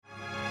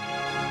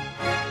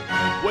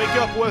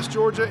Wake up, West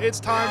Georgia.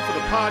 It's time for the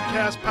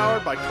podcast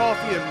powered by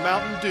Coffee and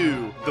Mountain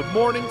Dew. The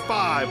Morning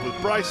Five with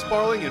Bryce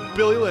Sparling and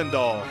Billy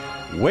Lindahl.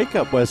 Wake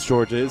up, West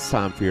Georgia. It's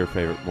time for your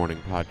favorite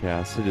morning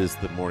podcast. It is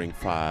the Morning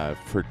Five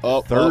for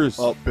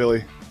Thursday.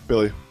 Billy,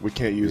 we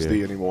can't use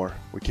the anymore.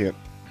 We can't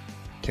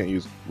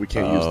use the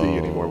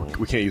anymore.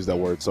 We can't use that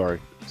word. Sorry.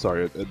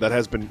 That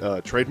has been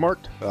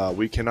trademarked.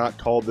 We cannot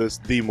call this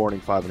the Morning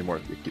Five anymore.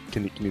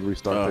 Can you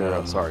restart there?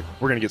 I'm sorry.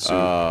 We're gonna get sued.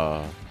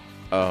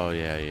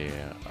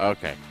 Yeah.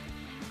 Okay.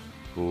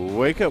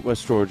 Wake up,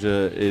 West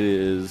Georgia. It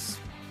is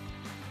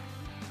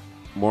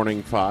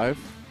Morning Five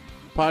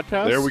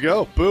podcast. There we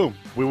go. Boom.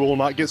 We will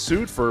not get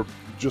sued for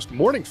just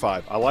Morning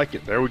Five. I like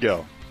it. There we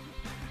go.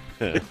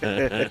 For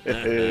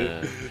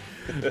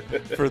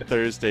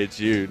Thursday,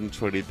 June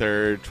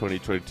 23rd,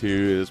 2022,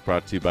 is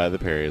brought to you by the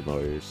Perry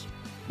Lawyers.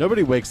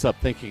 Nobody wakes up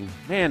thinking,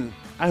 man,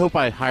 I hope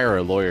I hire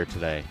a lawyer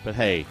today. But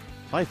hey,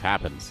 life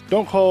happens.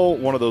 Don't call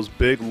one of those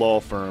big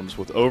law firms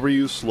with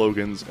overused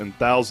slogans and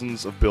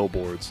thousands of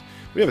billboards.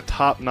 We have a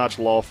top-notch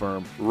law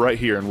firm right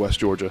here in West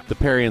Georgia. The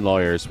Perry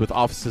Lawyers, with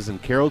offices in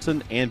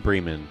Carrollton and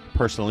Bremen.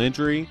 Personal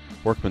injury,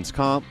 workman's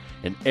comp,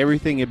 and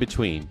everything in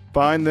between.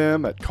 Find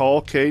them at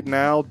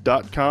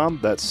callcadenow.com.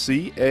 That's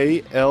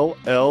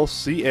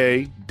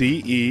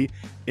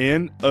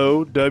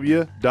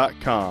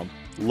CALLCADENOW.com.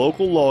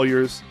 Local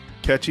lawyers,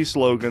 catchy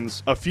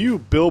slogans, a few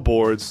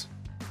billboards,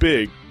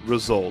 big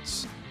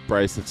results.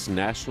 Bryce, it's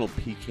National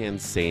Pecan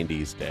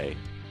Sandies Day.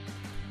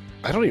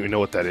 I don't even know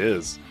what that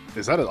is.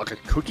 Is that like a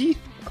cookie?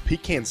 A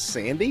pecan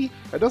sandy?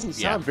 That doesn't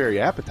sound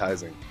very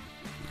appetizing.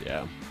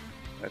 Yeah.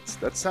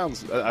 That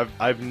sounds...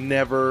 I've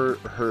never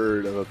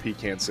heard of a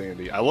pecan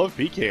sandy. I love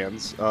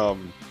pecans. A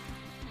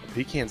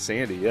pecan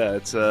sandy, yeah.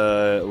 It's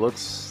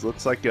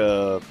looks like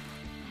a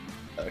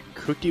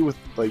cookie with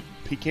like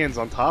pecans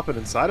on top and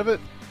inside of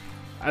it.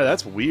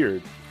 That's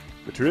weird.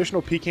 The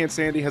traditional pecan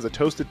sandy has a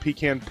toasted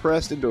pecan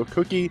pressed into a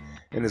cookie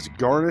and is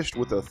garnished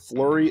with a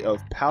flurry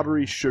of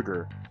powdery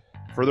sugar.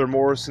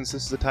 Furthermore, since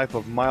this is a type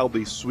of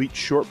mildly sweet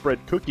shortbread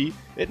cookie,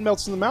 it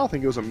melts in the mouth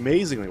and goes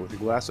amazingly with a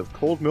glass of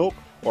cold milk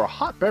or a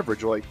hot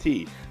beverage like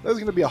tea. That's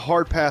going to be a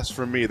hard pass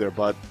from me there,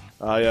 bud.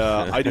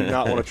 I do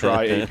not want to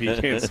try a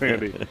pecan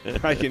sandy.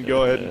 I can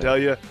go ahead and tell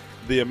you,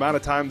 the amount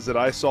of times that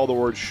I saw the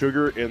word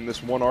sugar in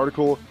this one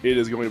article, it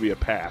is going to be a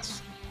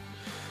pass.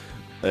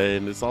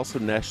 And it's also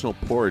National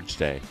Porridge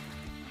Day.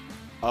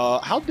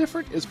 How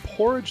different is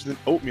porridge than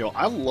oatmeal?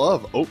 I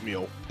love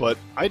oatmeal, but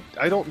I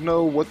don't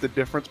know what the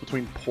difference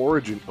between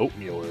porridge and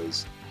oatmeal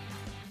is.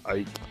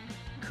 I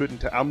couldn't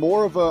tell. I'm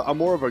more of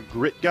a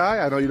grit guy.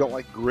 I know you don't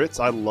like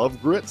grits. I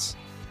love grits.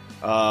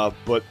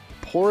 But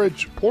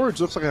porridge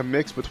looks like a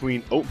mix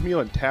between oatmeal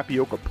and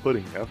tapioca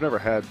pudding. I've never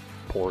had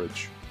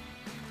porridge.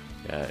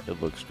 Yeah,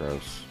 it looks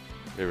gross.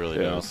 It really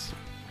does.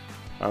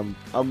 I'm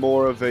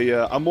more of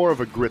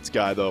a grits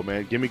guy though,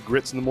 man. Give me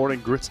grits in the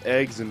morning, grits,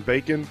 eggs, and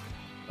bacon.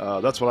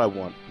 That's what I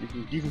want.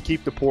 You can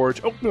keep the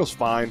porridge. Oatmeal's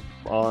fine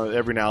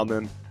every now and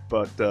then,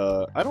 but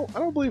I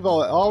don't believe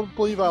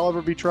I'll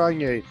ever be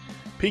trying a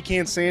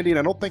pecan sandy, and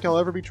I don't think I'll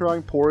ever be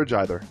trying porridge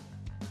either.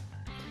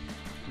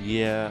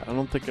 Yeah, I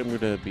don't think I'm going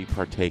to be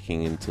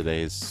partaking in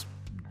today's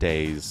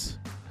days.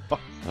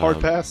 Hard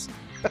pass?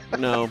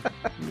 No,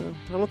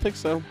 I don't think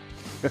so.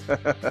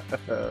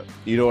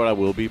 You know what I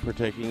will be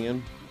partaking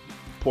in?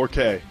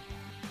 Porqué.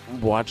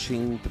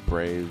 Watching the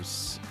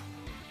Braves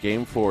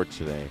Game 4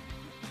 today.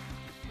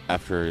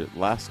 After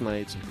last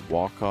night's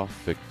walk-off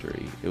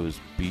victory, it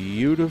was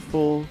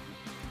beautiful.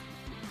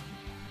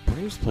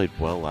 Braves played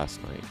well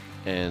last night.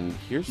 And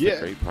here's the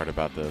great part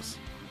about this.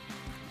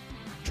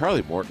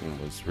 Charlie Morton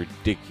was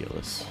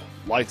ridiculous.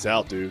 Lights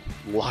out, dude.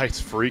 Lights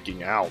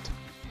freaking out.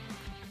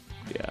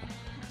 Yeah.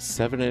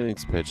 7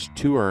 innings pitched,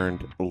 2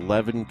 earned,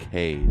 11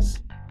 Ks.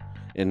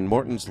 In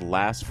Morton's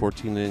last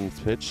 14 innings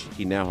pitched,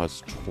 he now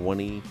has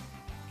 20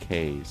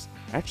 Ks.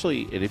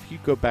 Actually, and if you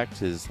go back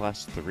to his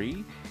last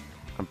 3...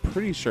 I'm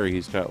pretty sure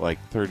he's got like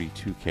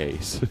 32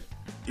 Ks.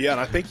 Yeah, and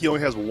I think he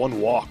only has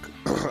 1 walk.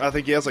 I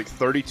think he has like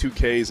 32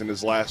 Ks in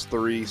his last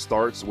 3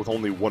 starts with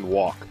only 1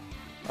 walk.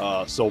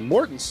 So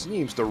Morton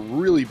seems to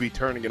really be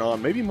turning it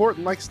on. Maybe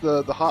Morton likes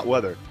the hot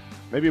weather.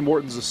 Maybe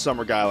Morton's a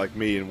summer guy like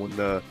me, and when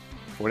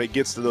it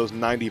gets to those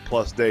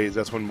 90-plus days,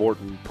 that's when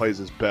Morton plays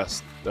his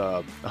best.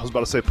 I was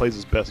about to say plays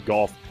his best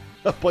golf.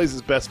 Plays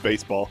his best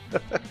baseball.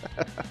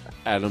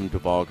 Adam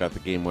Duvall got the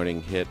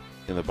game-winning hit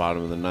in the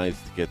bottom of the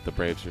 9th to get the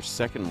Braves their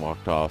second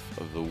walk-off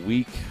of the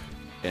week,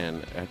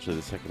 and actually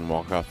the second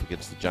walk-off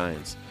against the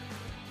Giants.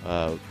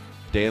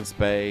 Dance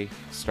Bay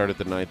started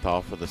the 9th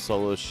off with a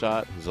solo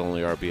shot, his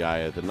only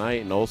RBI of the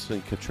night, and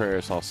Olsen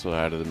Contreras also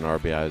added an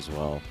RBI as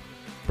well.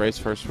 Braves'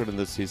 first win of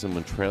the season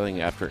when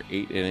trailing after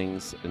 8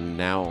 innings and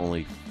now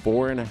only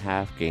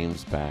 4.5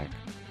 games back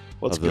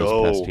of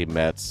those pesky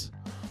Mets.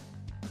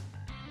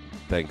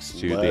 Thanks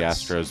to the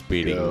Astros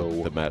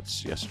beating the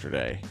Mets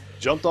yesterday.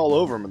 Jumped all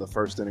over him in the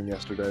first inning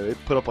yesterday. They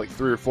put up like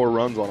 3 or 4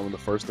 runs on him in the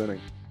first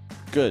inning.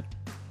 Good.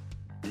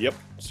 Yep.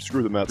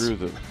 Screw the Mets.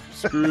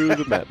 Screw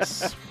the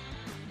Mets.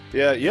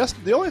 Yeah, yes.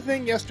 The only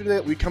thing yesterday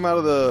that we come out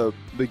of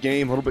the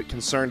game a little bit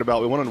concerned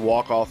about, we went in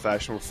walk-off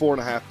fashion. We're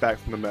 4.5 back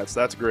from the Mets.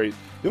 That's great.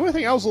 The only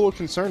thing I was a little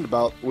concerned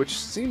about, which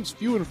seems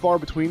few and far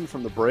between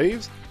from the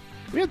Braves,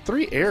 we had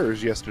 3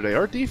 errors yesterday.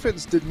 Our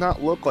defense did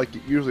not look like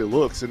it usually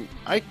looks, and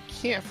I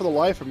can't for the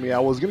life of me. I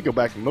was going to go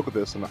back and look at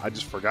this, and I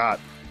just forgot.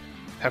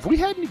 Have we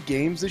had any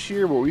games this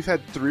year where we've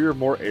had 3 or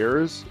more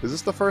errors? Is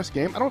this the first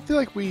game? I don't feel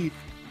like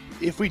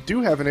if we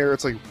do have an error,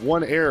 it's like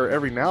 1 error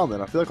every now and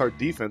then. I feel like our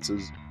defense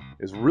is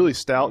really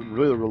stout and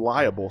really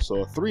reliable. So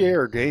a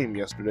 3-error game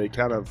yesterday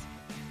kind of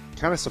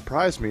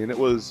surprised me, and it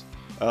was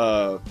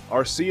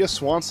Arcia,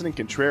 Swanson, and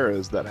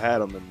Contreras that had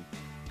them.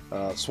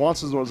 And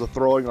Swanson was a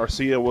throwing,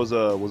 Arcia was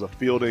a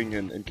fielding,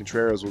 and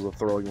Contreras was a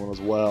throwing one as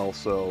well.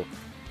 So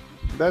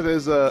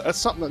that's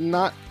something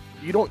that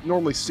you don't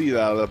normally see that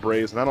out of the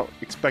Braves, and I don't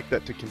expect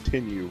that to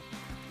continue.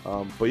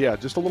 But yeah,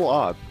 just a little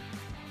odd.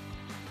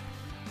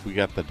 We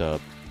got the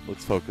dub.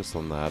 Let's focus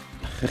on that.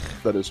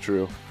 That is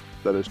true.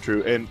 That is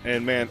true.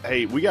 And man,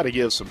 hey, we got to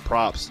give some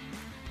props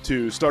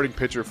to starting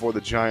pitcher for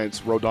the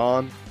Giants,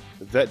 Rodon.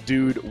 That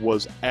dude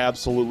was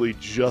absolutely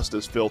just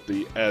as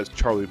filthy as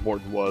Charlie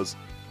Morton was.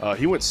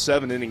 He went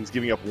 7 innings,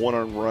 giving up 1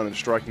 earned run and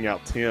striking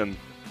out 10,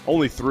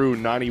 only threw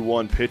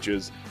 91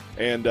 pitches.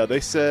 And they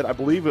said, I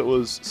believe it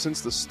was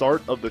since the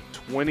start of the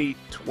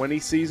 2020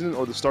 season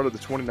or the start of the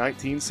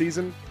 2019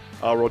 season,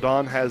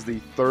 Rodon has the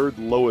 3rd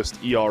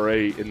lowest ERA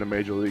in the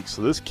major leagues.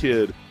 So this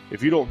kid,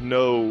 if you don't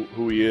know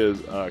who he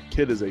is,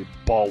 kid is a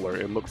baller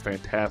and looked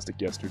fantastic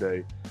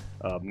yesterday.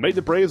 Made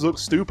the Braves look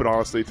stupid,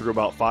 honestly, through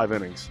about 5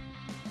 innings.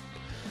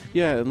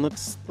 Yeah, and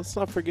let's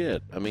not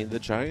forget. I mean, the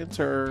Giants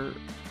are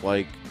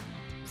like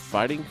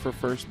fighting for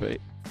first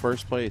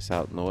place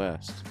out in the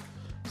West.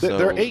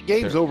 They're 8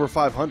 games over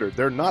 500.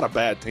 They're not a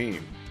bad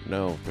team.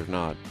 No, they're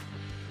not.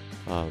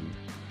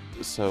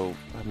 So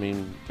I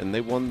mean, and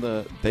they won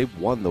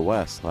the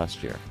West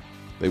last year.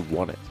 They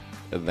won it,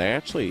 and they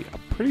actually,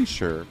 I'm pretty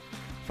sure,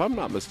 if I'm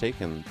not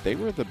mistaken, they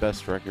were the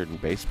best record in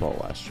baseball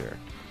last year.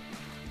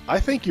 I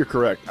think you're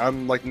correct.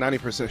 I'm like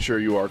 90% sure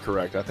you are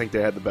correct. I think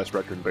they had the best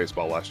record in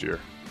baseball last year.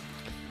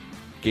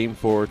 Game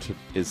 4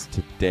 is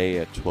today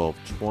at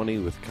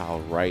 12:20 with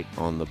Kyle Wright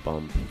on the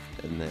bump.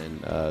 And then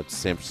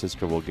San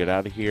Francisco will get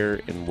out of here,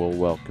 and we'll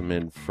welcome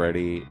in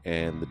Freddie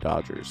and the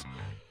Dodgers.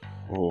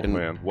 Oh, and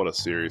man, what a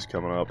series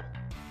coming up.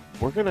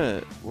 We're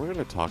gonna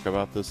talk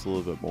about this a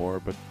little bit more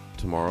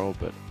tomorrow,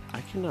 but I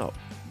cannot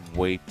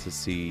wait to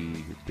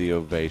see the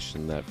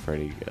ovation that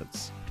Freddie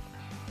gets.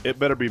 It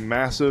better be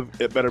massive,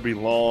 it better be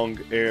long,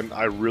 and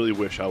I really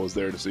wish I was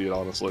there to see it,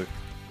 honestly.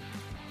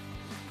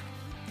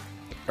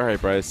 All right,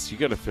 Bryce, you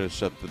got to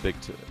finish up the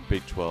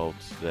Big 12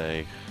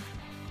 today.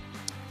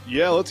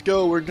 Yeah, let's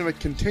go. We're going to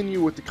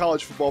continue with the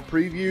college football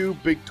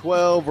preview. Big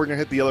 12, we're going to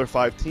hit the other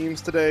 5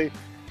 teams today.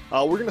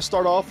 We're going to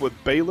start off with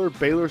Baylor.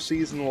 Baylor's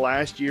season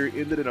last year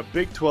ended in a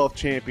Big 12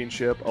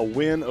 championship, a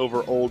win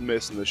over Ole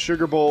Miss in the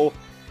Sugar Bowl,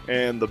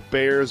 and the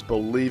Bears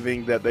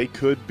believing that they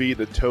could be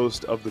the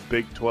toast of the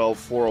Big 12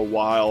 for a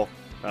while,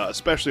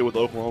 especially with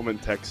Oklahoma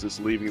and Texas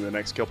leaving in the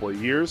next couple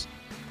of years.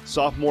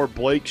 Sophomore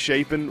Blake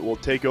Shapen will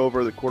take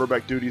over the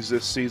quarterback duties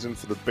this season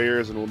for the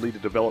Bears and will need to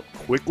develop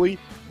quickly.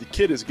 The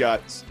kid has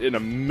got an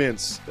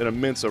immense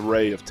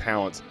array of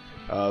talent.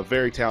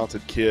 Very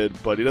talented kid,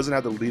 but he doesn't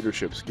have the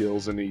leadership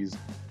skills, and he's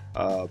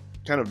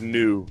kind of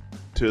new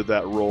to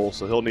that role,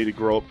 so he'll need to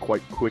grow up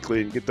quite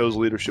quickly and get those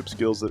leadership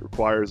skills that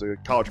requires a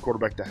college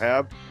quarterback to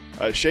have.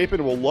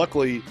 Shapen will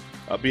luckily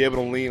be able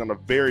to lean on a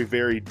very,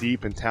 very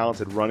deep and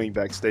talented running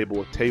back stable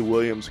with Tay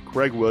Williams,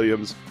 Craig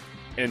Williams,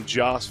 and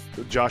Josh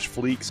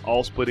Fleeks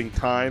all splitting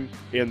time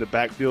in the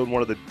backfield,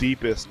 one of the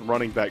deepest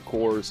running back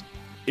cores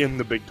in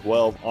the Big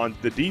 12. On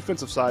the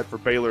defensive side for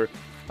Baylor,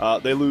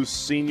 they lose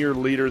senior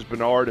leaders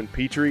Bernard and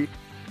Petrie,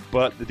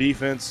 but the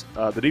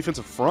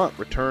defensive front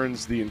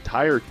returns the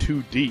entire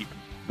 2 deep.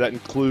 That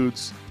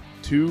includes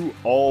 2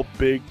 all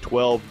Big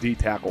 12 D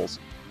tackles.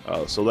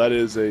 So that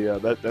is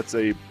that's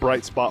a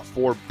bright spot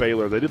for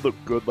Baylor. They did look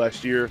good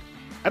last year.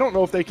 I don't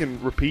know if they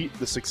can repeat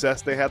the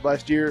success they had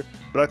last year,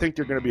 but I think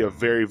they're going to be a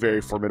very,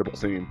 very formidable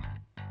team.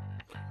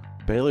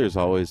 Baylor's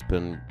always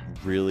been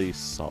really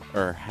solid,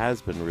 or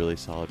has been really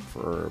solid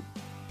for,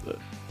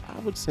 I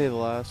would say, the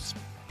last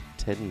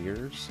 10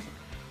 years.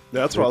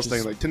 Yeah, that's what I was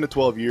thinking. Like 10 to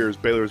 12 years,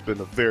 Baylor's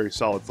been a very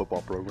solid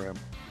football program.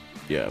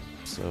 Yeah,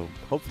 so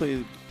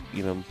hopefully,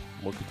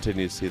 we'll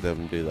continue to see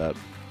them do that.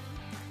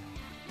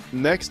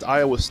 Next,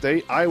 Iowa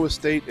State. Iowa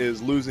State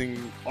is losing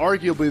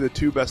arguably the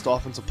 2 best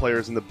offensive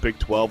players in the Big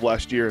 12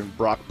 last year in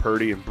Brock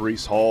Purdy and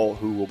Bryce Hall,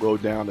 who will go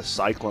down to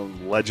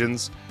Cyclone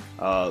legends.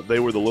 They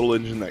were the little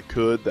engine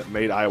that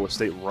made Iowa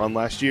State run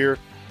last year.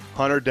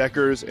 Hunter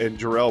Deckers and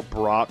Jarrell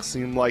Brock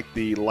seem like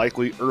the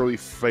likely early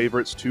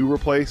favorites to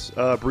replace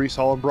Bryce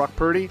Hall and Brock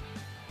Purdy.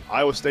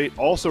 Iowa State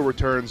also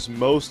returns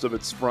most of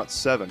its front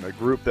 7, a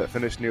group that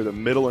finished near the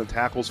middle in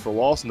tackles for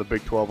loss in the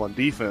Big 12 on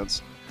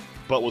defense,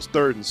 but was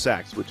 3rd in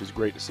sacks, which is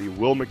great to see.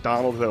 Will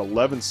McDonald, who had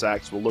 11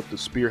 sacks, will look to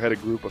spearhead a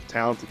group of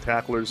talented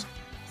tacklers,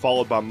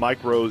 followed by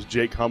Mike Rose,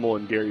 Jake Hummel,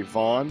 and Gary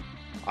Vaughn.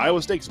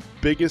 Iowa State's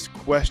biggest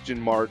question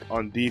mark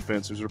on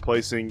defense is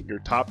replacing your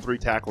top 3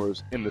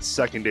 tacklers in the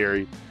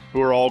secondary,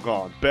 who are all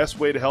gone. Best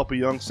way to help a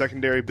young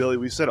secondary, Billy,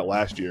 we said it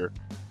last year,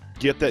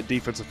 get that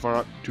defensive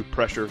front to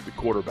pressure the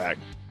quarterback.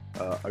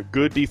 A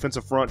good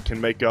defensive front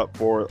can make up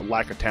for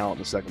lack of talent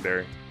in the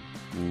secondary.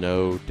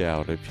 No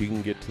doubt. If you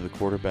can get to the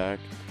quarterback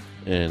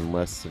in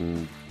less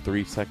than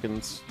 3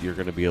 seconds, you're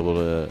going to be able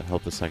to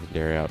help the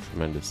secondary out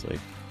tremendously.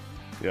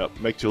 Yep,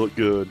 makes you look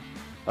good.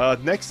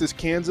 Next is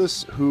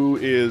Kansas, who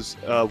is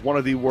one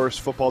of the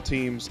worst football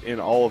teams in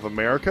all of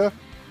America.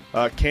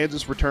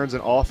 Kansas returns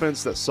an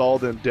offense that saw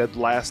them dead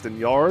last in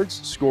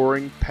yards,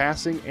 scoring,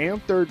 passing,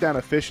 and third down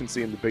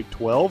efficiency in the Big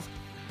 12.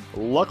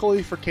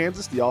 Luckily for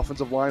Kansas, the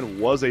offensive line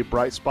was a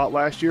bright spot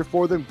last year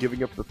for them,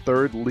 giving up the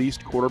 3rd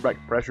least quarterback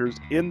pressures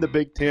in the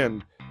Big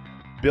 10.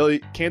 Billy,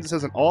 Kansas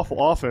has an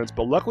awful offense,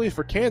 but luckily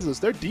for Kansas,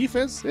 their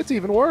defense, it's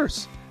even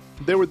worse.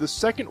 They were the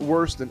 2nd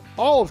worst in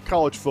all of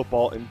college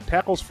football in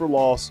tackles for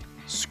loss,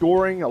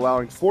 scoring,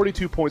 allowing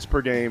 42 points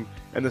per game,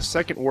 and the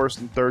 2nd worst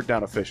in third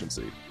down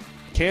efficiency.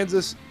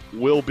 Kansas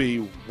will be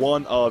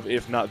one of,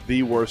 if not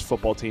the worst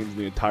football teams in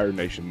the entire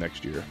nation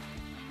next year.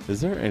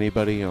 Is there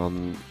anybody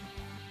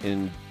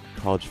in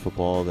college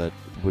football that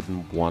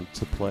wouldn't want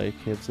to play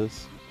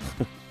Kansas?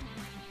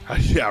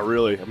 Yeah,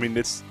 really. I mean,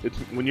 it's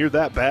when you're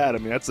that bad. I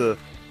mean,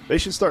 they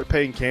should start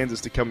paying Kansas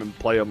to come and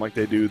play them like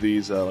they do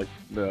these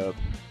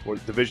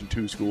Division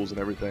II schools and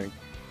everything.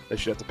 They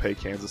should have to pay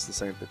Kansas the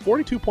same thing.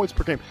 42 points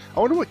per game. I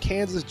wonder what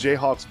Kansas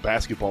Jayhawks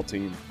basketball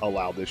team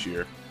allowed this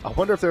year. I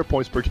wonder if their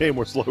points per game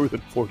were slower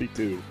than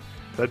 42.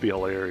 That'd be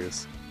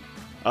hilarious.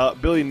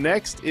 Billy,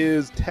 next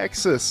is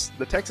Texas.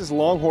 The Texas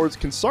Longhorns.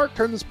 Can Sark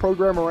turn this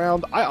program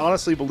around? I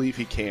honestly believe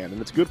he can, and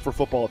it's good for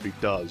football if he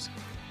does.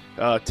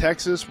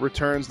 Texas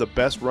returns the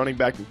best running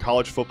back in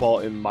college football,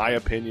 in my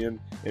opinion,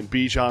 in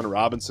Bijan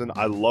Robinson.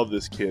 I love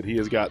this kid. He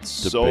has got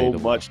so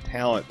much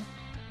talent.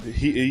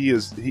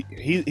 He's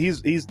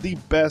the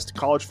best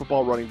college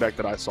football running back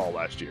that I saw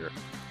last year.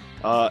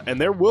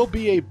 And there will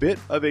be a bit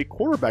of a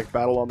quarterback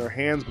battle on their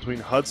hands between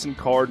Hudson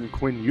Card and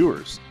Quinn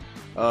Ewers.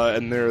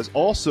 And there is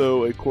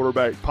also a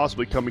quarterback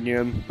possibly coming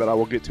in that I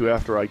will get to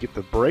after I get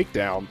the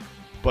breakdown.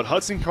 But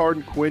Hudson Card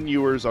and Quinn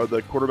Ewers are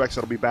the quarterbacks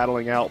that will be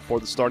battling out for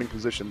the starting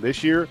position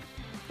this year.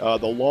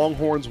 The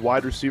Longhorns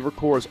wide receiver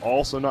core is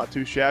also not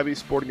too shabby,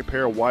 sporting a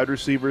pair of wide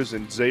receivers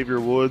in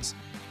Xavier Woods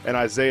and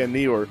Isaiah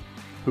Neyor,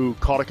 who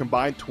caught a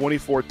combined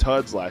 24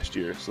 tuds last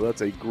year. So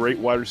that's a great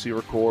wide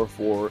receiver core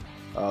for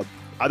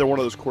either one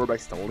of those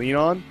quarterbacks to lean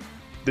on.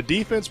 The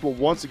defense will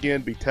once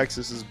again be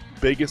Texas's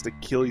biggest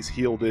Achilles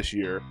heel this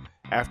year.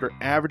 After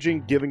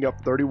giving up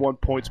 31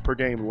 points per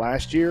game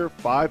last year,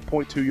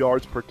 5.2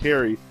 yards per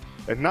carry,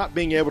 and not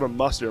being able to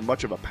muster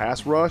much of a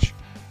pass rush,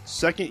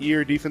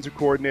 second-year defensive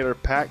coordinator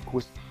Pat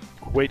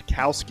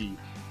Kwiatkowski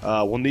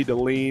will need to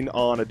lean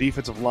on a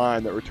defensive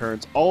line that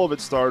returns all of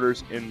its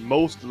starters in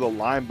most of the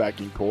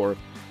linebacking core.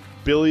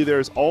 Billy,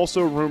 there's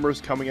also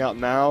rumors coming out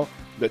now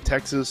that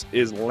Texas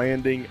is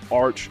landing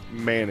Arch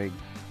Manning.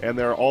 And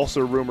there are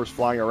also rumors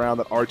flying around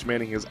that Arch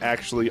Manning has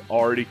actually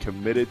already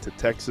committed to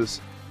Texas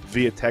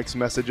via text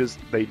messages.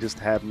 They just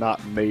have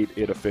not made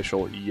it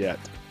official yet.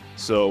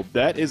 So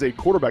that is a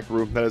quarterback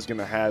room that is going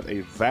to have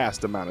a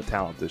vast amount of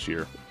talent this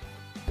year.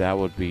 That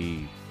would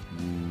be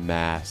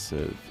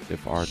massive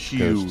if Arch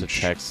goes to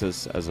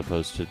Texas as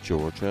opposed to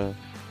Georgia.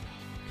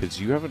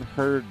 Because you haven't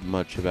heard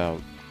much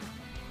about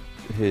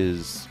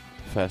his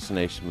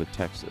fascination with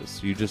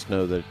Texas. You just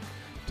know that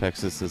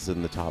Texas is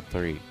in the top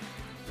 3.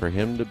 For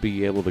him to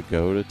be able to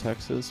go to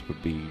Texas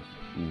would be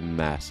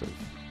massive.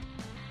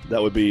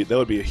 That would be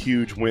a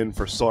huge win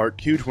for Sark,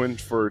 huge win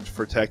for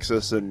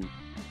Texas, and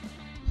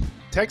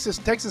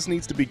Texas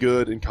needs to be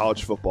good in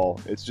college football.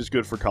 It's just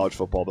good for college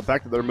football. The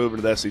fact that they're moving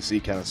to the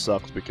SEC kind of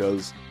sucks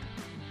because,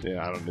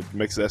 it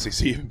makes the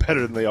SEC even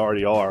better than they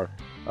already are.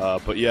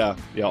 But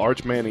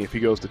Arch Manning, if he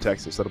goes to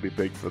Texas, that'll be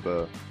big for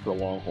the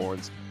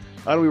Longhorns.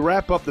 And we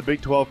wrap up the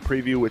Big 12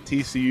 preview with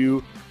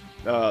TCU.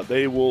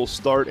 They will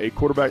start a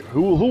quarterback.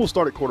 Who will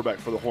start at quarterback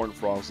for the Horned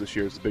Frogs this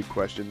year is the big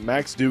question.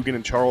 Max Duggan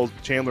and Charles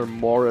Chandler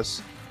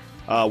Morris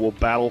will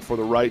battle for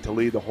the right to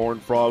lead the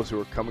Horned Frogs, who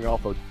are coming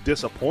off a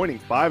disappointing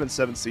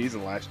 5-7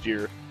 season last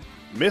year,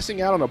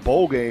 missing out on a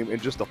bowl game in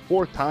just the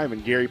 4th time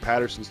in Gary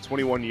Patterson's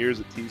 21 years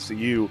at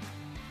TCU.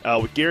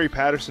 With Gary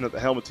Patterson at the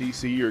helm of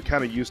TCU, you're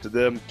kind of used to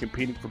them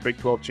competing for Big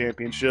 12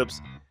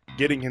 championships,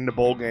 getting into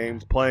bowl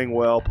games, playing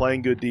well,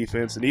 playing good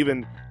defense, and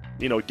even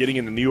getting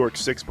into New York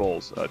Six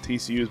Bowls.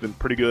 TCU has been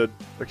pretty good.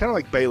 They're kind of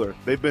like Baylor.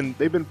 They've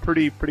been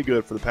pretty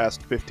good for the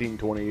past 15,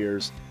 20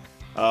 years.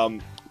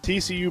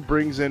 TCU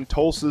brings in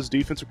Tulsa's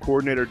defensive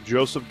coordinator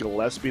Joseph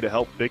Gillespie to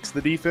help fix the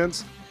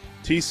defense.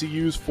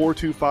 TCU's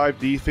 4-2-5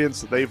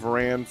 defense that they've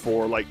ran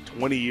for like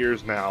 20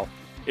 years now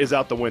is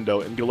out the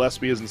window, and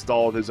Gillespie has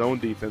installed his own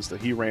defense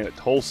that he ran at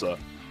Tulsa.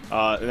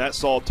 And that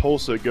saw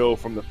Tulsa go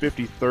from the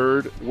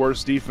 53rd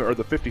worst defense, or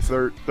the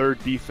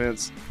 53rd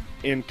defense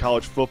in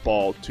college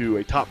football, to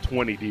a top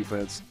 20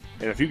 defense.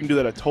 And if you can do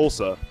that at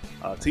Tulsa,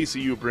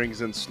 TCU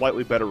brings in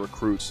slightly better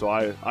recruits, so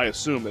I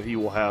assume that he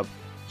will have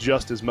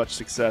just as much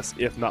success,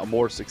 if not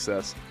more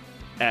success,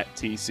 at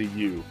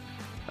TCU.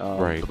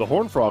 Right. But the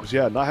Horned Frogs,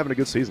 not having a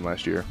good season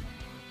last year.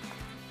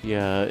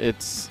 Yeah,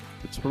 it's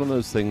one of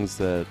those things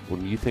that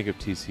when you think of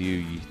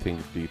TCU, you think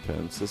of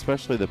defense,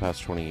 especially the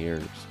past 20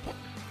 years.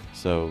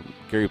 So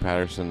Gary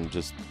Patterson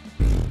just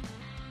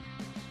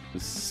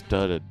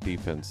stud at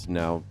defense.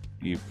 Now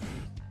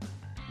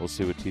we'll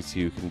see what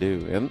TCU can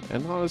do,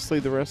 and honestly,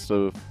 the rest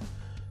of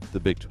the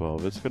Big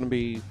 12, it's going to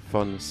be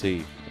fun to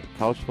see.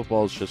 College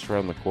football is just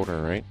around the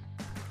corner, right?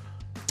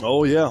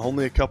 Oh yeah,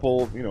 only a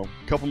couple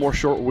more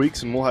short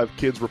weeks, and we'll have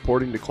kids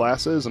reporting to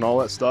classes and all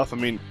that stuff. I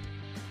mean,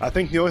 I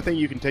think the only thing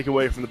you can take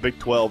away from the Big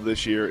 12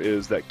 this year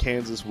is that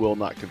Kansas will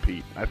not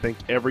compete. I think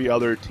every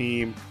other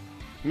team,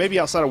 maybe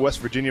outside of West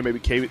Virginia, maybe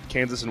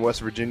Kansas and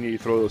West Virginia, you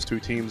throw those two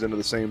teams into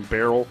the same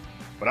barrel.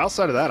 But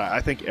outside of that,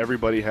 I think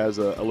everybody has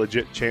a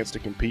legit chance to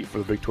compete for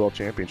the Big 12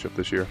 championship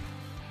this year.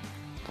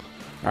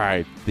 All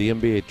right, the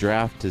NBA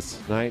draft is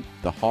tonight.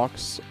 The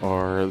Hawks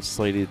are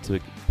slated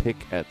to pick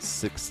at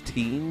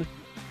 16.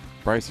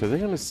 Bryce, are they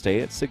going to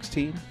stay at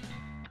 16?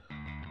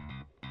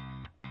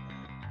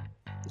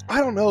 I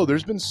don't know.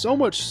 There's been so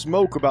much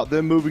smoke about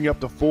them moving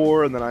up to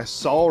 4, and then I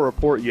saw a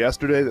report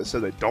yesterday that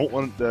said they don't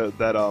want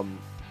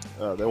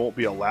they won't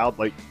be allowed.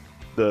 Like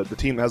the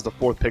team that has the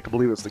 4th pick, I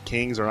believe it's the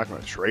Kings, are not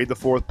going to trade the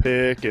 4th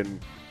pick,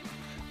 and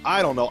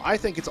I don't know. I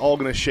think it's all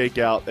going to shake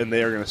out, and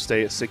they are going to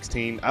stay at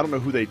 16. I don't know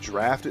who they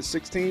draft at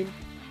 16,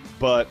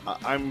 but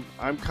I'm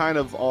kind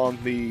of on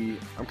the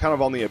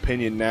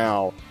opinion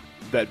now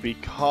that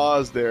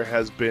because there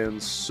has been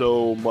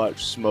so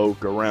much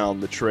smoke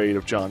around the trade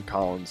of John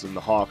Collins and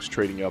the Hawks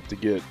trading up to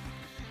get,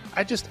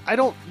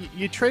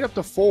 you trade up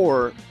to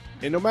 4,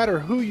 and no matter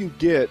who you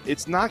get,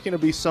 it's not going to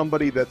be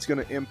somebody that's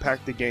going to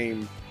impact the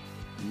game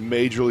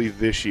majorly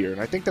this year.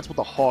 And I think that's what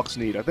the Hawks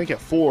need. I think at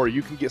 4,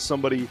 you can get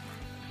somebody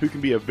who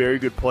can be a very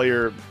good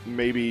player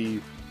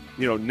maybe,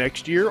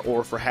 next year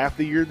or for half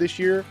the year this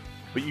year,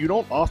 but you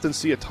don't often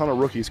see a ton of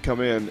rookies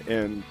come in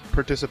and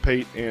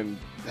participate and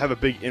have a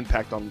big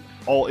impact on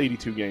all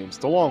 82 games.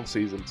 It's a long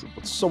season.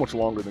 It's so much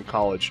longer than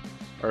college.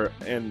 I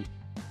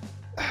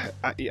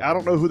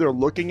don't know who they're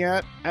looking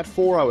at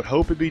 4. I would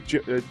hope it'd be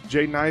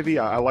Jaden Ivey.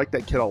 I like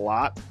that kid a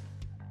lot,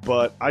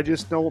 but I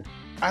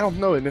don't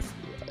know. And if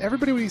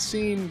everybody we've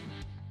seen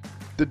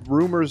the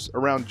rumors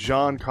around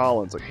John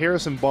Collins, like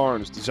Harrison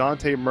Barnes,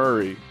 DeJounte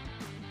Murray,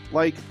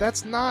 like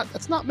that's not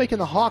making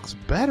the Hawks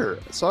better.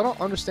 So I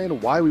don't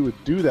understand why we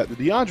would do that. The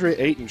DeAndre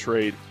Ayton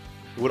trade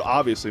would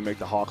obviously make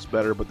the Hawks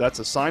better, but that's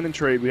a sign and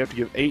trade. We have to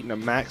give Ayton a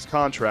max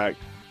contract,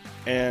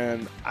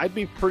 and I'd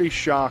be pretty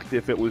shocked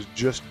if it was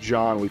just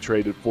John we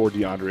traded for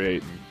DeAndre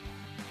Ayton.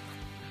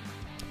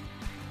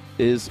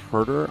 Is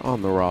Herter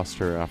on the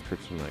roster after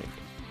tonight?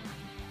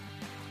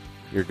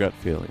 Your gut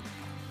feeling?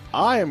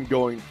 I'm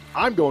going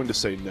to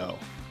say no.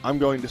 I'm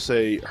going to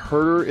say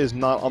Herter is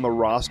not on the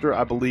roster.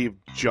 I believe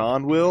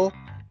John will.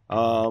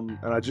 And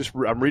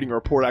I'm reading a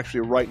report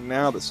actually right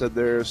now that said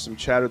there's some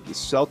chatter that the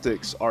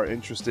Celtics are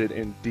interested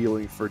in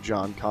dealing for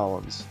John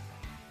Collins.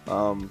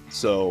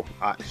 So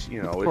of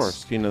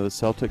course, the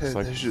Celtics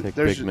like to take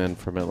big men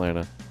from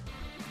Atlanta.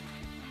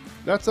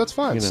 That's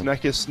fine.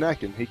 Sneck is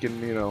Sneck, and he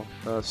can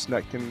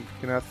Sneck can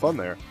have fun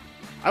there.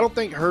 I don't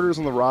think Herter's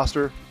on the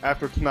roster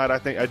after tonight.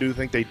 I do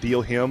think they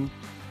deal him.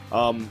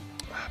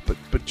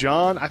 But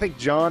John, I think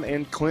John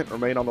and Clint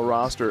remain on the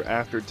roster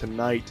after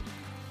tonight.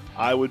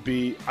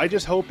 I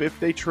just hope if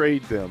they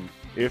trade them,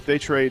 if they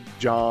trade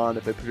John,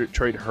 if they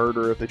trade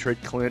Herter, if they trade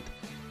Clint,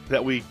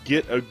 that we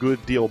get a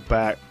good deal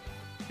back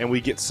and we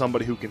get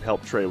somebody who can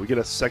help trade. We get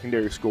a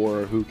secondary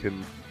scorer who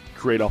can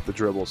create off the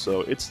dribble.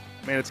 So it's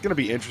going to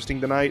be interesting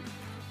tonight.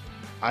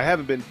 I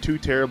haven't been too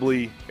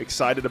terribly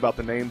excited about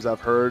the names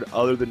I've heard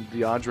other than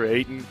DeAndre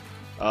Ayton.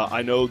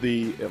 I know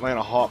the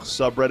Atlanta Hawks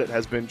subreddit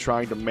has been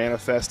trying to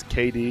manifest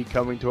KD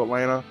coming to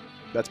Atlanta.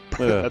 That's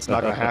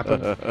not going to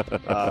happen.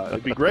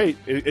 It'd be great.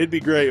 It'd be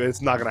great, but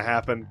it's not going to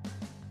happen.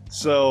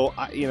 So,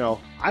 I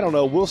don't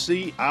know. We'll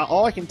see.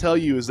 All I can tell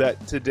you is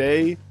that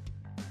today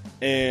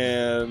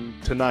and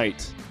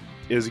tonight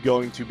is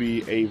going to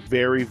be a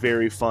very,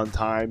 very fun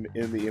time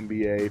in the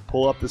NBA.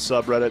 Pull up the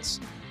subreddits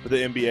for the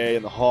NBA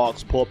and the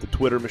Hawks. Pull up the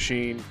Twitter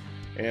machine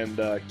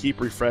and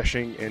keep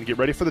refreshing and get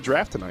ready for the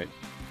draft tonight.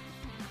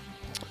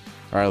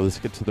 All right, let's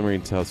get to the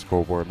Marine South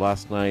Scoreboard.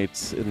 Last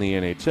night in the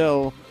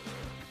NHL,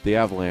 the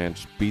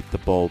Avalanche beat the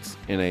Bolts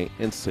in an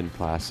instant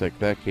classic.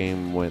 That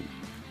game went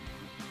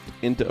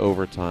into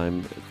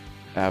overtime.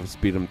 Avs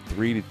beat them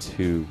 3-2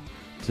 to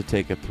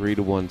take a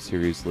 3-1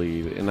 series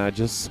lead. And I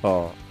just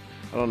saw,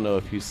 I don't know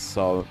if you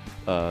saw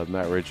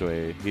Matt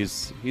Ridgway.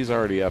 He's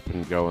already up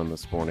and going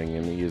this morning,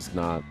 and he is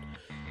not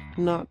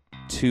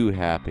too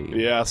happy.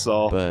 Yeah, I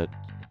saw. But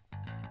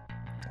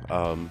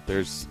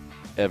there's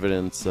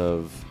evidence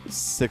of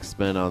 6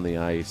 men on the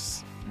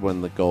ice when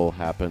the goal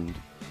happened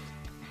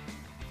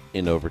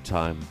in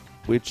overtime,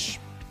 which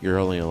you're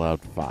only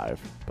allowed 5,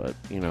 but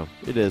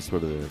it is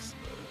what it is.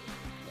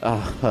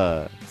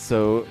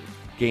 So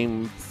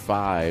game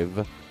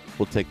 5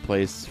 will take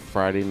place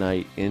Friday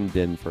night in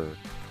Denver.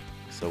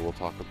 So we'll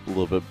talk a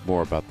little bit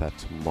more about that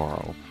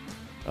tomorrow.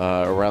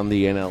 Around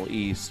the NL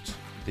East,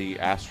 the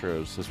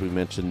Astros, as we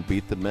mentioned,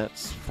 beat the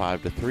Mets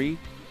 5-3.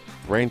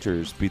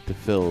 Rangers beat the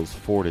Phils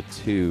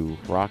 4-2.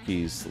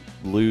 Rockies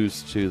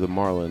lose to the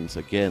Marlins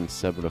again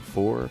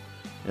 7-4.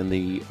 And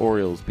the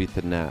Orioles beat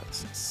the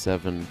Nats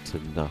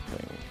 7-0.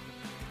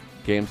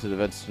 Games and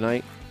events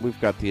tonight. We've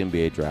got the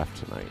NBA draft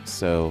tonight.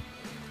 So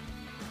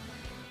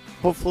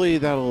hopefully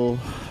that'll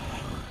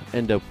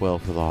end up well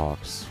for the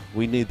Hawks.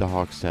 We need the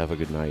Hawks to have a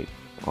good night,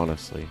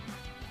 honestly.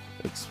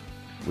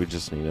 We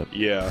just need it.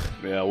 Yeah.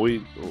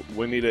 We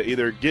need to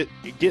either get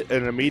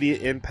an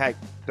immediate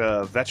impact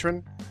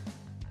veteran,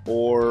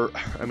 or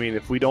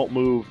if we don't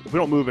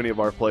move any of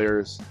our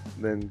players,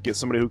 then get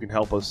somebody who can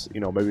help us.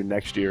 Maybe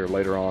next year,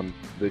 later on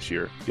this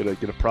year, get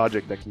a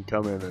project that can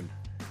come in and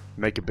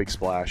make a big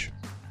splash.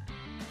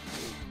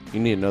 You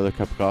need another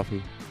cup of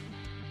coffee?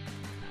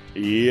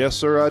 Yes,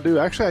 sir, I do.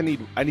 Actually,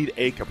 I need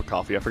a cup of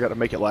coffee. I forgot to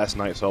make it last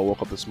night, so I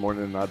woke up this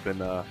morning and I've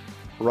been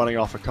running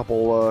off a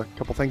couple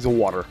things of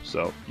water.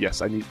 So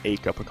yes, I need a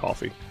cup of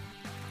coffee.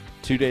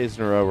 2 days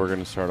in a row, we're going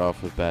to start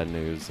off with bad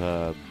news.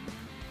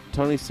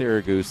 Tony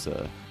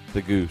Siragusa,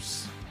 the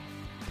Goose,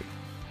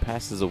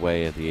 passes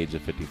away at the age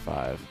of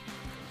 55.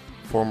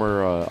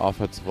 Former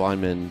offensive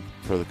lineman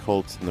for the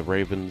Colts and the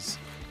Ravens,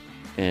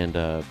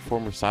 and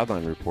former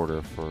sideline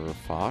reporter for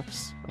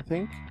Fox, I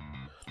think.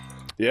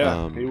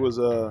 Yeah, he was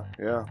a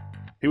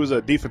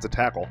defensive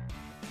tackle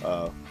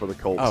for the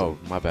Colts. Oh,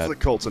 my bad. For the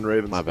Colts and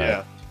Ravens. My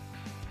bad.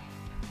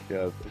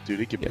 Yeah,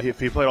 dude, if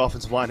he played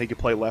offensive line, he could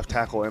play left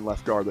tackle and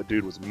left guard. That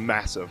dude was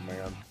massive,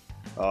 man.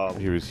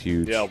 He was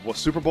huge. Yeah, well,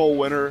 Super Bowl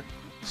winner,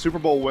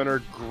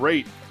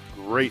 great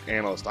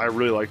analyst. I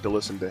really like to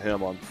listen to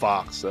him on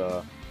Fox.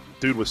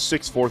 Dude was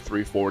 6'4",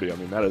 340.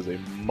 That is a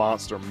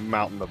monster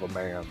mountain of a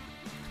man.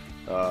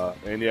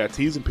 And yeah,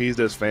 T's and P's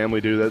to his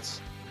family, dude.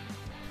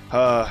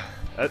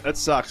 That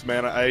sucks,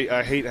 man.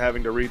 I hate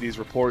having to read these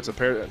reports.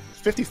 Apparently,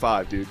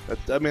 55, dude.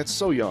 It's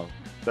so young.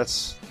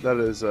 That's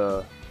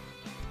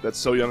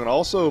so young. And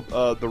also,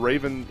 the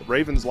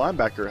Ravens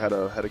linebacker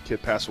had a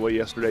kid pass away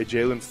yesterday,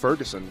 Jalen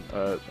Ferguson,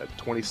 at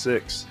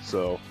 26.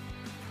 So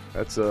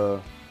that's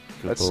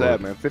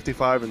sad, man.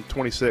 55 and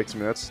 26.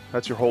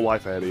 That's your whole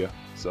life ahead of you.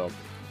 So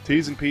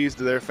T's and P's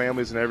to their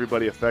families and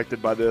everybody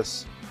affected by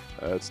this.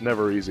 It's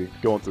never easy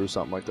going through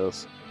something like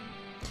this.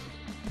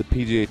 The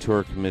PGA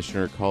Tour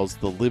commissioner calls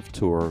the LIV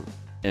Tour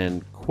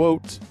an,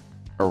 quote,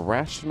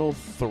 irrational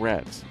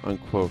threat,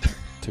 unquote,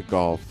 to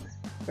golf.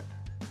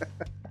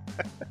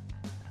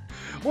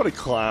 What a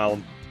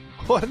clown.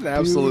 What an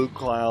absolute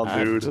clown,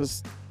 dude.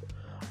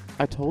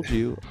 I told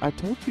you.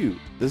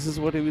 This is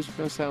what he was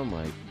going to sound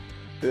like.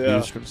 Yeah. He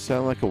was going to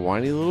sound like a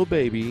whiny little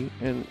baby,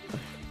 and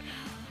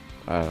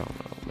I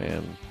don't know,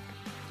 man.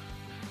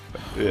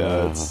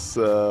 Yeah,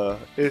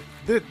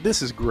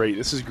 this is great.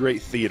 This is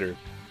great theater.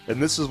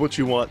 And this is what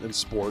you want in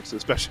sports,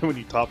 especially when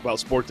you talk about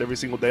sports every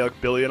single day like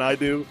Billy and I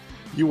do.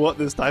 You want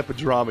this type of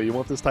drama. You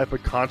want this type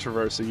of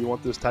controversy. You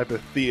want this type of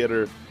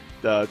theater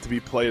to be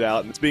played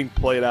out. And it's being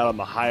played out on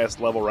the highest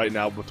level right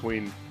now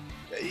between,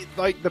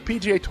 like, the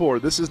PGA Tour.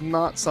 This is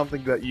not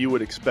something that you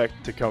would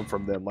expect to come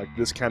from them, like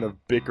this kind of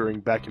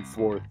bickering back and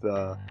forth.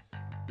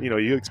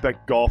 You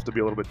expect golf to be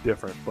a little bit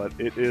different, but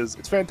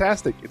it's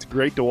fantastic. It's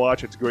great to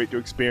watch. It's great to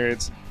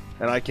experience.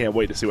 And I can't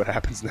wait to see what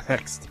happens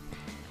next.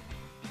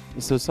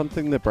 So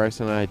something that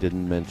Bryce and I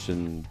didn't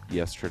mention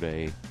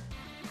yesterday,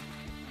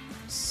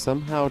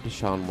 somehow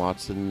Deshaun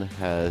Watson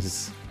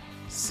has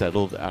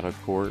settled out of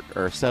court,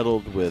 or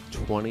settled with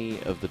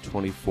 20 of the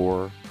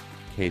 24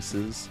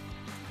 cases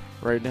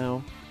right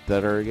now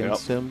that are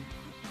against him,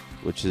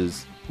 which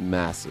is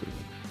massive.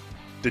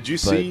 Did you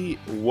see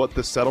what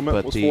the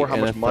settlement was for? How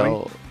much money?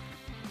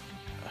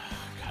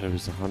 God, it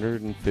was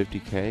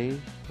 $150K,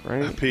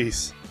 right? A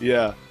piece,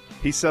 yeah.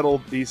 He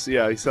settled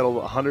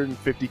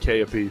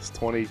 150K a piece,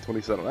 20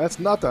 settlement. That's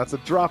nothing. That's a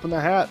drop in the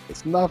hat.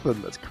 It's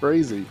nothing. That's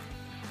crazy.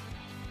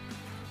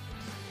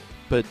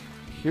 But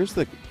here's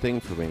the thing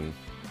for me.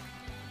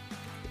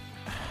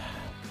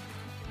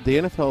 The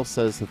NFL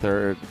says that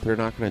they're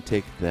not going to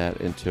take that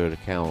into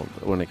account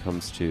when it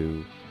comes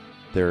to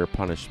their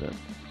punishment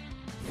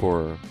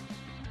for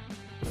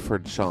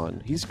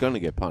Deshaun. He's going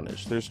to get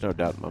punished. There's no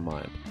doubt in my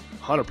mind.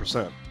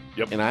 100%.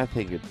 Yep. And I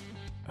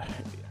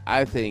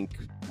think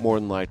more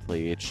than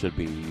likely it should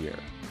be a year.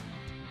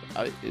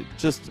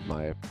 Just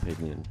my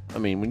opinion.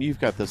 When you've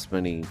got this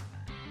many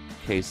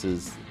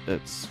cases,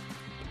 that's,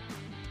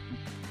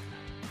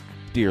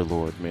 dear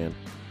Lord, man.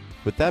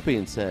 With that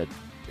being said,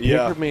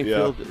 Baker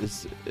Mayfield,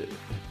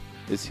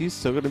 is he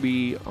still going to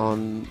be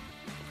on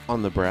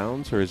the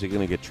Browns, or is he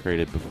going to get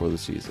traded before the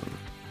season?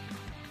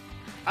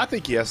 I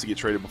think he has to get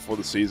traded before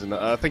the season.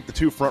 I think the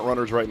two front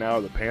runners right now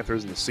are the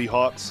Panthers and the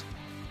Seahawks.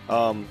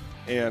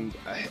 And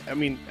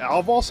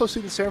I've also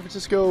seen the San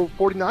Francisco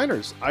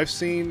 49ers. I've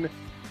seen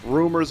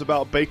rumors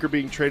about Baker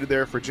being traded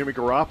there for Jimmy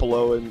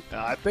Garoppolo, and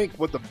I think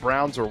what the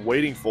Browns are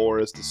waiting for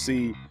is to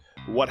see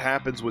what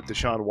happens with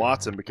Deshaun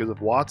Watson, because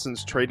if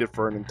Watson's traded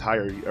for an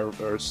entire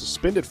or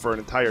suspended for an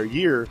entire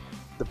year,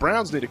 The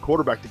Browns need a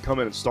quarterback to come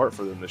in and start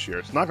for them this year.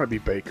 It's not going to be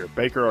Baker.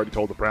 Baker already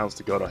told the Browns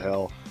to go to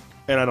hell,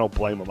 and I don't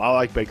blame him. I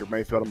like Baker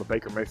Mayfield. I'm a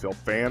Baker Mayfield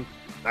fan.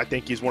 I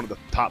think he's one of the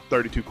top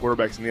 32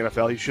 quarterbacks in the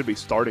NFL. He should be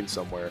starting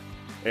somewhere,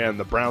 and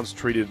the Browns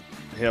treated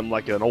him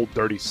like an old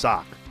dirty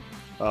sock.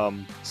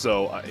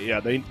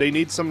 They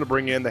need someone to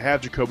bring in. They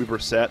have Jacoby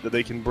Brissett that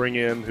they can bring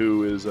in,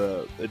 who is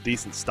a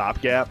decent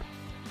stopgap.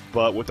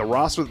 But with the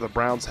roster that the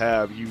Browns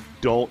have, you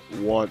don't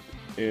want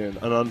an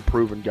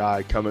unproven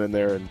guy coming in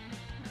there and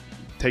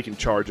taking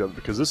charge of it,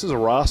 because this is a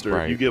roster.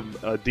 Right. If you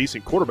give a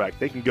decent quarterback,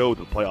 they can go to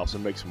the playoffs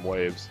and make some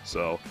waves.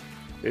 So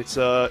it's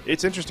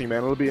interesting, man.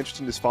 It'll be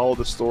interesting to follow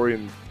this story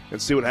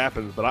and see what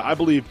happens. But I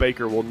believe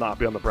Baker will not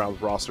be on the Browns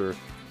roster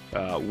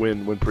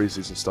when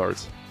preseason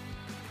starts.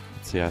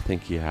 See, I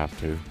think you have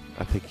to.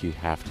 I think you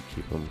have to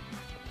keep him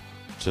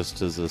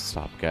just as a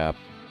stopgap.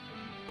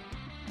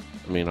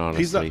 I mean,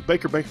 honestly,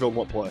 Baker Mayfield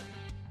won't play.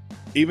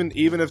 Even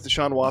if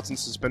Deshaun Watson's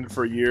suspended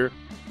for a year,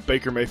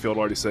 Baker Mayfield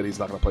already said he's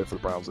not going to play for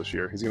the Browns this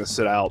year. He's going to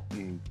sit out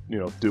and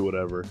do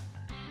whatever.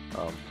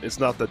 It's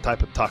not the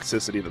type of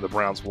toxicity that the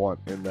Browns want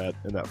in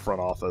that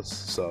front office.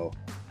 So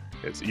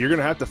you're going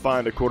to have to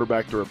find a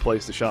quarterback to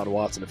replace Deshaun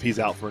Watson if he's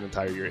out for an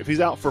entire year. If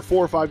he's out for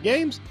 4 or 5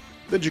 games,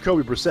 then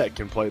Jacoby Brissett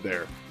can play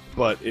there.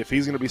 But if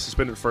he's going to be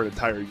suspended for an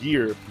entire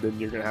year, then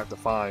you're going to have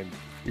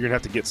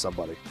to get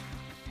somebody,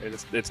 and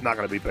it's not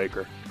going to be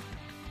Baker.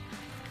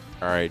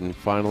 All right, and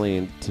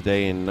finally,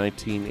 today in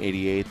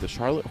 1988, the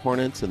Charlotte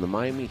Hornets and the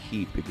Miami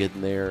Heat begin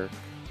their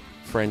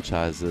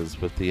franchises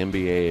with the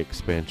NBA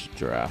expansion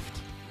draft.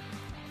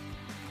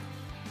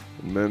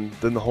 And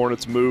then the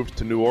Hornets moved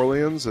to New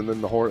Orleans, and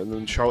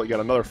then Charlotte got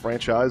another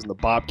franchise, and the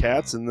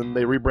Bobcats, and then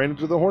they rebranded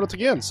to the Hornets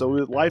again. So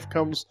life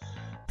comes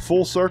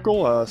full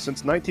circle.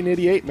 Since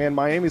 1988, man,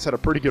 Miami's had a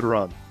pretty good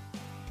run.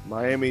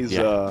 Miami's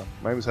had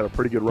a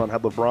pretty good run.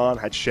 Had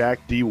LeBron, had Shaq,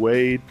 D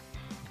Wade,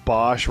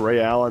 Bosh,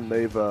 Ray Allen.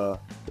 They've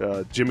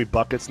Jimmy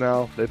Buckets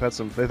now. They've had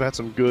some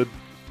good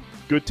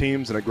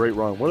teams and a great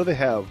run. What do they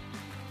have?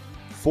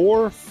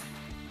 Four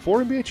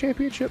NBA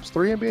championships,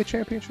 3 NBA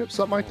championships,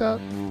 something like that.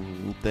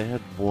 They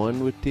had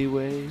one with D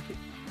Wade.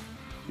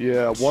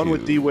 Yeah, one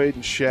with D Wade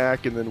and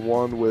Shaq, and then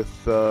one with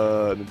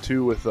and then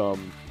 2 with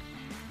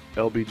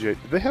LBJ. Did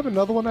they have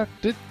another one?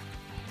 Did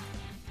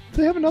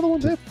they have another one?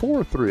 They had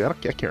 4 or 3. I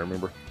can't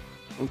remember.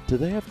 Did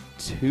they have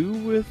 2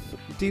 with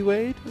D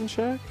Wade and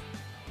Shaq?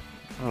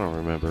 I don't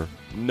remember.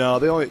 No,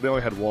 they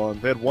only had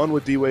 1. They had 1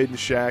 with D Wade and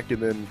Shaq,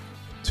 and then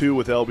 2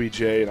 with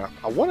LBJ. And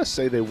I want to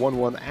say they won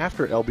one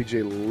after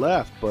LBJ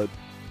left, but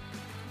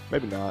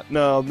maybe not.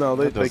 No,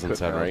 they couldn't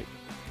sound right.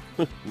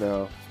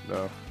 No,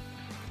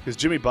 because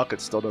Jimmy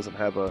Buckets still doesn't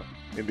have a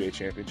NBA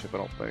championship, I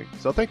don't think.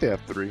 So I think they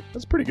have 3.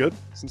 That's pretty good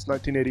since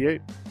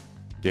 1988.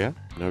 Yeah,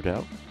 no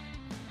doubt.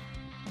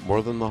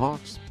 More than the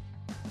Hawks.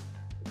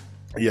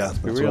 Yeah, that's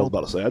what I was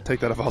about to say. I'd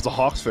take that if I was a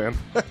Hawks fan.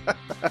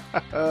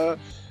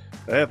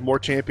 They have more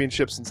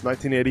championships since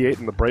 1988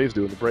 than the Braves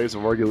do, and the Braves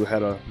have arguably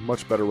had a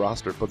much better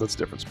roster, but that's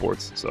different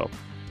sports. So,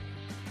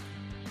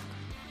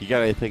 you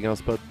got anything else,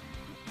 bud?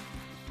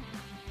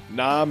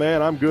 Nah,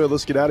 man, I'm good.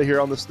 Let's get out of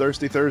here on this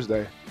Thirsty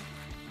Thursday.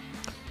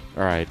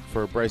 All right,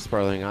 for Bryce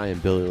Sparling, I am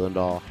Billy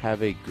Lindahl.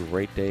 Have a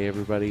great day,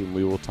 everybody, and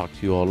we will talk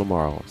to you all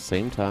tomorrow.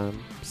 Same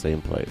time, same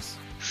place.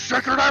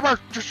 Shake your neighbor!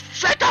 Just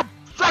shake